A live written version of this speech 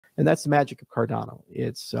And that's the magic of Cardano.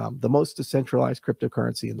 It's the most decentralized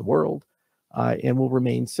cryptocurrency in the world, and will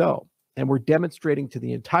remain so. And we're demonstrating to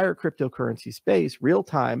the entire cryptocurrency space, real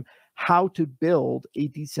time, how to build a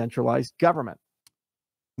decentralized government.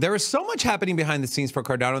 There is so much happening behind the scenes for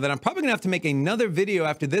Cardano that I'm probably gonna have to make another video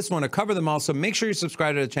after this one to cover them all. So make sure you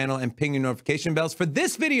subscribe to the channel and ping your notification bells. For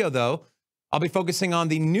this video though, I'll be focusing on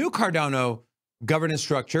the new Cardano governance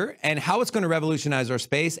structure and how it's going to revolutionize our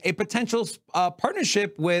space, a potential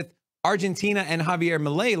partnership with Argentina and Javier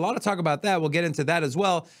Milei. A lot of talk about that. We'll get into that as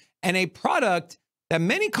well. And a product that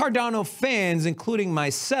many Cardano fans, including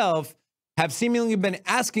myself, have seemingly been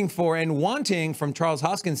asking for and wanting from Charles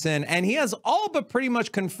Hoskinson. And he has all but pretty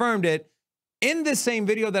much confirmed it in this same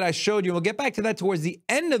video that I showed you. We'll get back to that towards the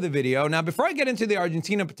end of the video. Now, before I get into the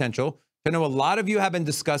Argentina potential, I know a lot of you have been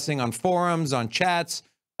discussing on forums, on chats,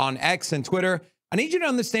 on X and Twitter. I need you to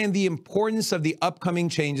understand the importance of the upcoming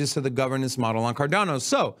changes to the governance model on Cardano.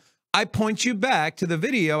 So I point you back to the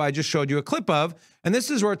video I just showed you a clip of, and this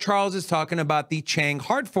is where Charles is talking about the Chang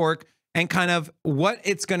hard fork and kind of what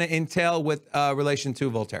it's going to entail with relation to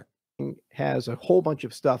Voltaire. Has a whole bunch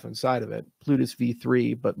of stuff inside of it, Plutus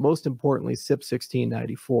v3, but most importantly, SIP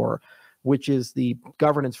 1694, which is the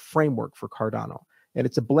governance framework for Cardano. And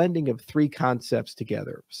it's a blending of three concepts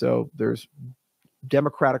together. So there's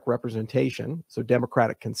democratic representation, so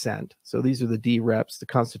democratic consent. So these are the D-reps, the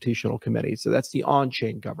constitutional committee. So that's the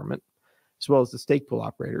on-chain government, as well as the stake pool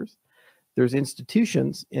operators. There's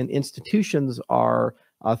institutions, and institutions are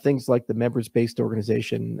things like the members-based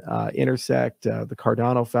organization, Intersect, the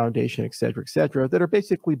Cardano Foundation, et cetera, that are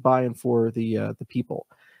basically by and for the people.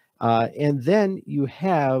 And then you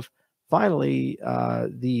have, finally,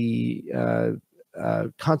 the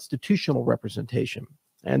constitutional representation.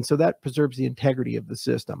 And so that preserves the integrity of the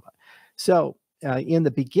system. So in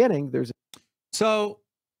the beginning, there's... So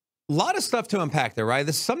a lot of stuff to unpack there, right?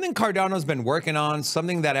 This is something Cardano's been working on,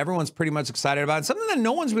 something that everyone's pretty much excited about, something that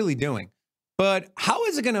no one's really doing. But how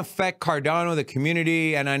is it going to affect Cardano, the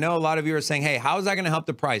community? And I know a lot of you are saying, hey, how is that going to help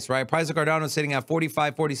the price, right? Price of Cardano is sitting at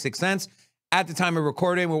 45, 46 cents. At the time of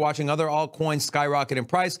recording, we're watching other altcoins skyrocket in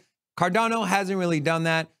price. Cardano hasn't really done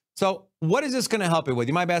that. So what is this going to help it with?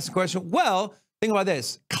 You might be asking the question. Well, think about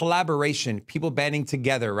this. Collaboration, people banding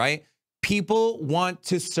together, right? People want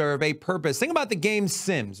to serve a purpose. Think about the game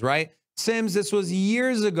Sims, right? Sims, this was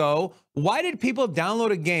years ago. Why did people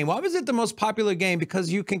download a game? Why was it the most popular game?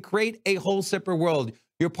 Because you can create a whole separate world.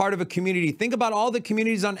 You're part of a community. Think about all the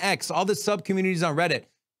communities on X, all the sub-communities on Reddit.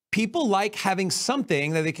 People like having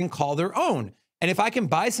something that they can call their own. And if I can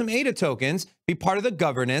buy some ADA tokens, be part of the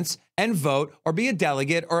governance and vote or be a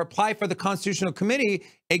delegate or apply for the constitutional committee,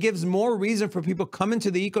 it gives more reason for people to come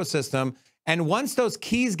into the ecosystem. And once those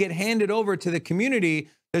keys get handed over to the community,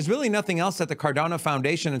 there's really nothing else that the Cardano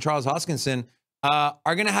Foundation and Charles Hoskinson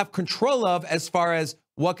are going to have control of as far as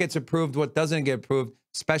what gets approved, what doesn't get approved,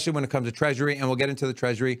 especially when it comes to Treasury. And we'll get into the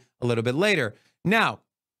Treasury a little bit later. Now,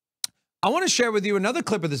 I want to share with you another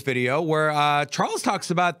clip of this video where Charles talks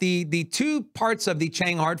about the two parts of the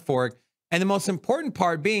Chang hard fork, and the most important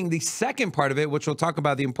part being the second part of it, which we'll talk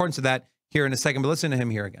about the importance of that here in a second, but listen to him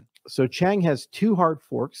here again. So Chang has two hard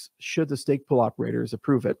forks, should the stake pool operators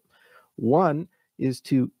approve it. One is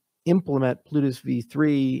to implement Plutus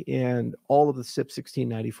v3 and all of the SIP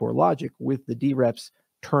 1694 logic with the D-reps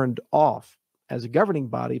turned off as a governing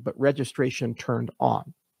body, but registration turned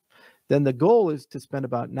on. Then the goal is to spend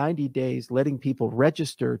about 90 days letting people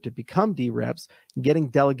register to become D-reps, getting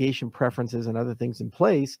delegation preferences and other things in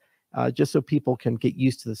place, just so people can get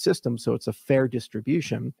used to the system so it's a fair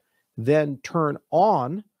distribution. Then turn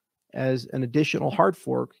on as an additional hard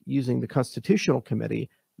fork using the Constitutional Committee,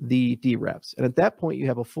 the D-reps. And at that point, you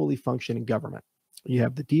have a fully functioning government. You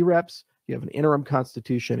have the D-reps, you have an interim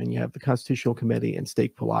constitution, and you have the Constitutional Committee and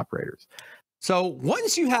stake pool operators. So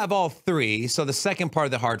once you have all three, so the second part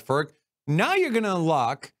of the hard fork, now you're going to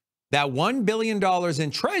unlock that $1 billion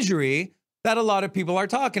in Treasury that a lot of people are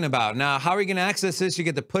talking about. Now, how are you going to access this? You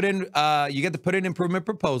get to put in improvement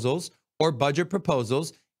proposals or budget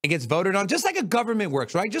proposals. It gets voted on just like a government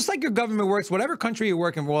works, right? Just like your government works, whatever country you're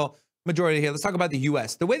working for. Well, majority here. Let's talk about the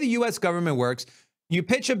U.S. The way the U.S. government works, you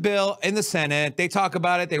pitch a bill in the Senate, they talk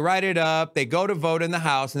about it, they write it up, they go to vote in the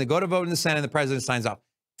House, and they go to vote in the Senate, and the president signs off.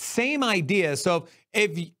 Same idea. So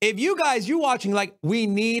if you guys, you watching, like, we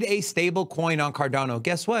need a stable coin on Cardano,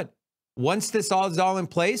 guess what? Once this all is in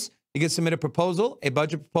place, you can submit a proposal, a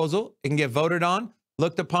budget proposal. It can get voted on,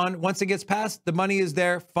 looked upon. Once it gets passed, the money is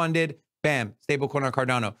there, funded, bam, stable coin on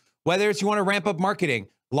Cardano. Whether it's you want to ramp up marketing,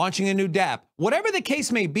 launching a new DApp, whatever the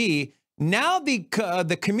case may be, now the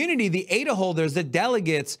community, the ADA holders, the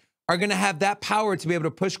delegates are going to have that power to be able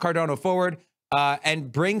to push Cardano forward.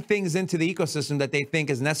 and bring things into the ecosystem that they think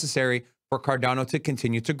is necessary for Cardano to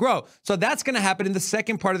continue to grow. So that's going to happen in the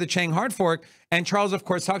second part of the Chang hard fork. And Charles, of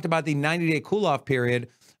course, talked about the 90-day cool-off period.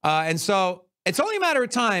 And so it's only a matter of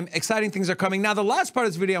time. Exciting things are coming. Now, the last part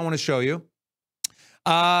of this video I want to show you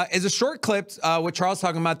is a short clip with Charles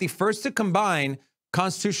talking about the first to combine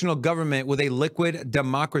constitutional government with a liquid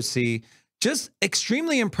democracy. Just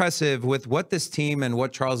extremely impressive with what this team and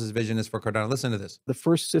what Charles's vision is for Cardano. Listen to this. The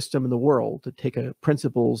first system in the world to take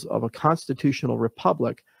principles of a constitutional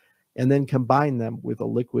republic and then combine them with a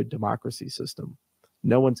liquid democracy system.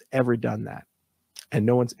 No one's ever done that. And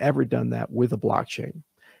no one's ever done that with a blockchain.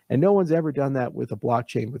 And no one's ever done that with a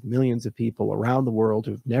blockchain with millions of people around the world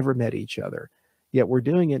who've never met each other. Yet we're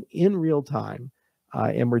doing it in real time,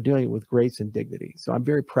 and we're doing it with grace and dignity. So I'm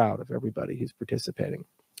very proud of everybody who's participating.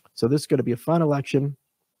 So this is going to be a fun election.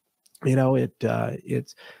 You know, it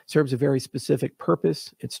serves a very specific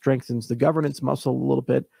purpose. It strengthens the governance muscle a little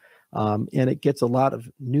bit, and it gets a lot of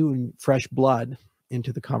new and fresh blood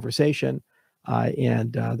into the conversation,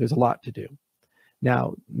 and there's a lot to do.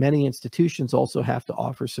 Now, many institutions also have to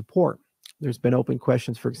offer support. There's been open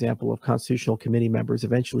questions, for example, of constitutional committee members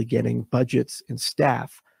eventually getting budgets and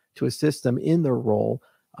staff to assist them in their role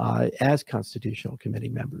as constitutional committee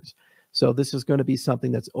members. So this is going to be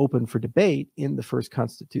something that's open for debate in the first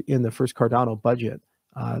Cardano budget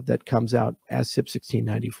that comes out as SIP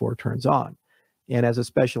 1694 turns on. And as a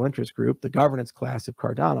special interest group, the governance class of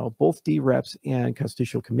Cardano, both D-reps and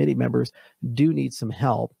constitutional committee members do need some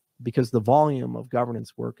help because the volume of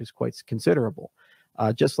governance work is quite considerable.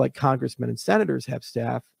 Just like congressmen and senators have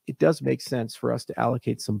staff, it does make sense for us to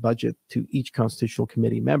allocate some budget to each constitutional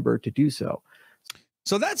committee member to do so.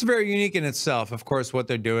 So that's very unique in itself, of course, what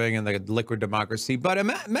they're doing in the liquid democracy. But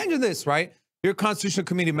imagine this, right? You're a constitutional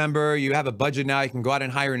committee member. You have a budget now. You can go out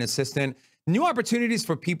and hire an assistant. New opportunities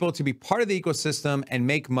for people to be part of the ecosystem and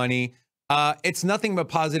make money. It's nothing but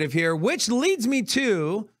positive here, which leads me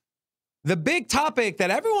to the big topic that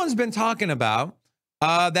everyone's been talking about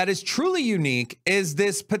that is truly unique is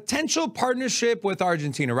this potential partnership with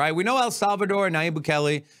Argentina, right? We know El Salvador and Nayib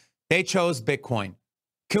Bukele, they chose Bitcoin.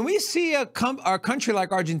 Can we see a country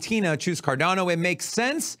like Argentina choose Cardano? It makes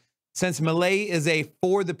sense since Milei is a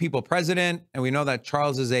for the people president, and we know that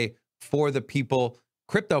Charles is a for the people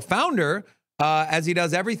crypto founder, as he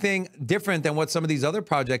does everything different than what some of these other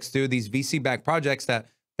projects do, these VC-backed projects that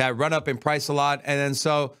run up in price a lot. And then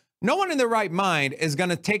so no one in their right mind is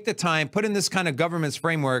going to take the time, put in this kind of governance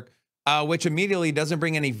framework, which immediately doesn't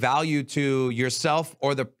bring any value to yourself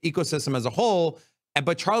or the ecosystem as a whole.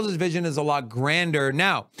 But Charles's vision is a lot grander.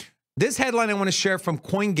 Now, this headline I want to share from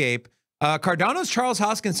CoinGape. Cardano's Charles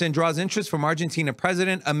Hoskinson draws interest from Argentina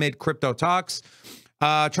president amid crypto talks.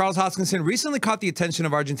 Charles Hoskinson recently caught the attention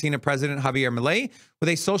of Argentina President Javier Milei with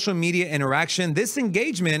a social media interaction. This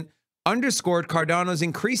engagement underscored Cardano's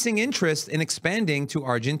increasing interest in expanding to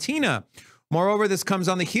Argentina. Moreover, this comes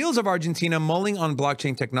on the heels of Argentina mulling on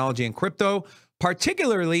blockchain technology and crypto,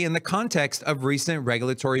 particularly in the context of recent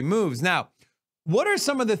regulatory moves. Now, what are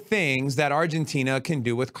some of the things that Argentina can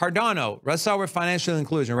do with Cardano? Let's start with financial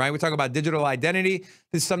inclusion, right? We talk about digital identity.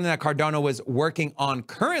 This is something that Cardano was working on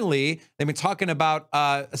currently. They've been talking about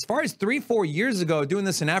as far as 3-4 years ago, doing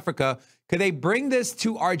this in Africa. Could they bring this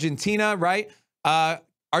to Argentina, right?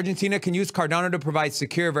 Argentina can use Cardano to provide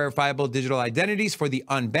secure, verifiable digital identities for the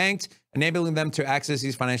unbanked, enabling them to access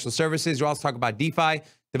these financial services. You also talk about DeFi,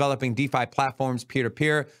 developing DeFi platforms,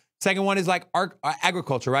 peer-to-peer. Second one is like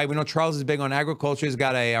agriculture, right? We know Charles is big on agriculture. He's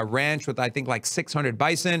got a ranch with, I think, like 600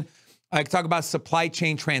 bison. I talk about supply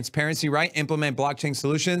chain transparency, right? Implement blockchain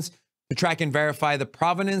solutions to track and verify the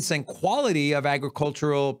provenance and quality of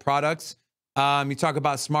agricultural products. You talk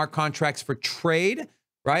about smart contracts for trade,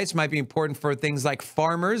 right? This might be important for things like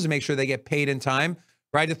farmers, make sure they get paid in time,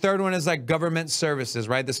 right? The third one is like government services,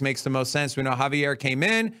 right? This makes the most sense. We know Javier came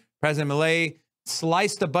in, President Milei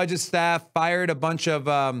sliced the budget staff, fired a bunch of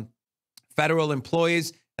federal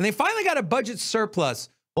employees, and they finally got a budget surplus.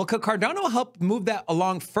 Well, could Cardano help move that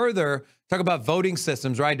along further? Talk about voting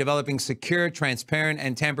systems, right? Developing secure, transparent,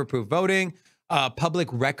 and tamper-proof voting. Public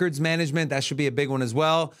records management, that should be a big one as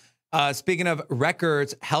well. Speaking of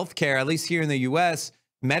records, healthcare, at least here in the US,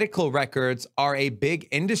 medical records are a big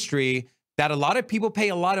industry that a lot of people pay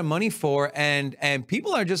a lot of money for, and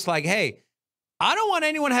people are just like, hey, I don't want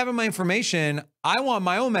anyone having my information. I want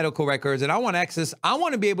my own medical records and I want access. I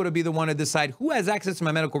want to be able to be the one to decide who has access to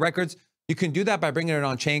my medical records. You can do that by bringing it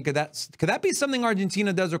on chain. Could that be something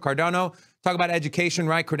Argentina does with Cardano? Talk about education,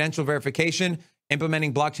 right? Credential verification,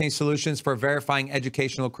 implementing blockchain solutions for verifying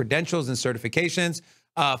educational credentials and certifications,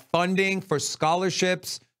 funding for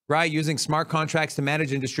scholarships, right? Using smart contracts to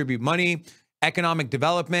manage and distribute money, economic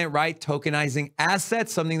development, right? Tokenizing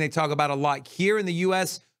assets, something they talk about a lot here in the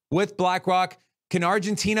US with BlackRock. Can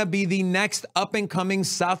Argentina be the next up-and-coming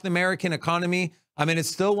South American economy? I mean, it's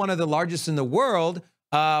still one of the largest in the world,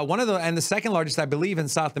 and the second largest, I believe, in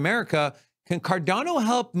South America. Can Cardano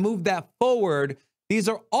help move that forward? These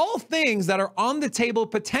are all things that are on the table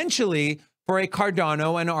potentially for a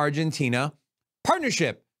Cardano and Argentina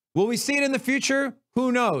partnership. Will we see it in the future?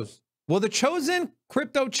 Who knows? Will the chosen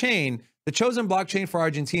crypto chain, the chosen blockchain for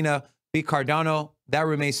Argentina, be Cardano? That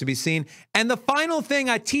remains to be seen. And the final thing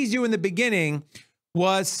I teased you in the beginning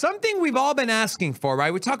was something we've all been asking for,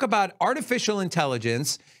 right? We talk about artificial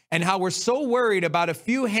intelligence and how we're so worried about a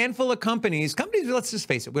few handful of companies, let's just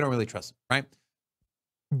face it, we don't really trust them, right?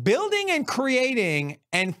 Building and creating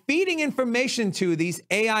and feeding information to these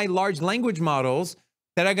AI large language models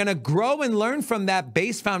that are going to grow and learn from that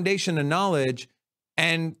base foundation of knowledge.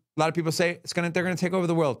 And a lot of people say they're going to take over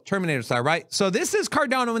the world, Terminator style, right? So this is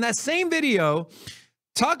Cardano in that same video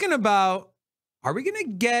talking about, are we going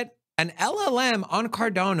to get an LLM on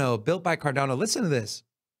Cardano built by Cardano? Listen to this.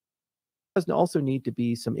 There also need to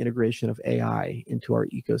be some integration of AI into our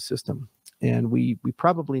ecosystem. And we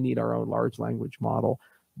probably need our own large language model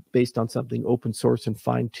based on something open source and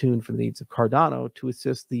fine-tuned for the needs of Cardano to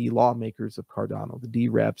assist the lawmakers of Cardano, the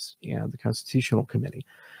D-Reps and the Constitutional Committee.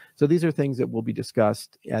 So these are things that will be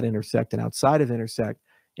discussed at Intersect and outside of Intersect.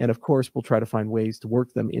 And of course, we'll try to find ways to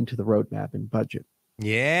work them into the roadmap and budget.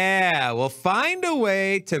 Yeah, we'll find a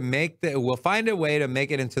way to make it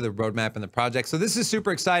into the roadmap and the project. So this is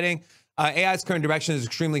super exciting. AI's current direction is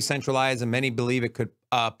extremely centralized, and many believe it could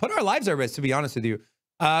put our lives at risk, to be honest with you.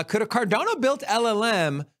 Could a Cardano-built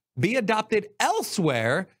LLM be adopted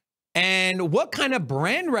elsewhere? And what kind of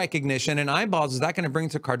brand recognition and eyeballs is that going to bring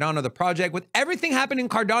to Cardano, the project? With everything happening in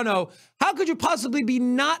Cardano, how could you possibly be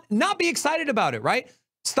not be excited about it, right?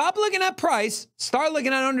 Stop looking at price, start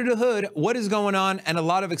looking at under the hood, what is going on, and a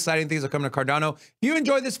lot of exciting things are coming to Cardano. If you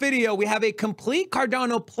enjoyed this video, we have a complete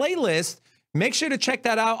Cardano playlist. Make sure to check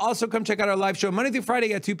that out. Also, come check out our live show Monday through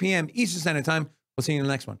Friday at 2 p.m. Eastern Standard Time. We'll see you in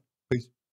the next one.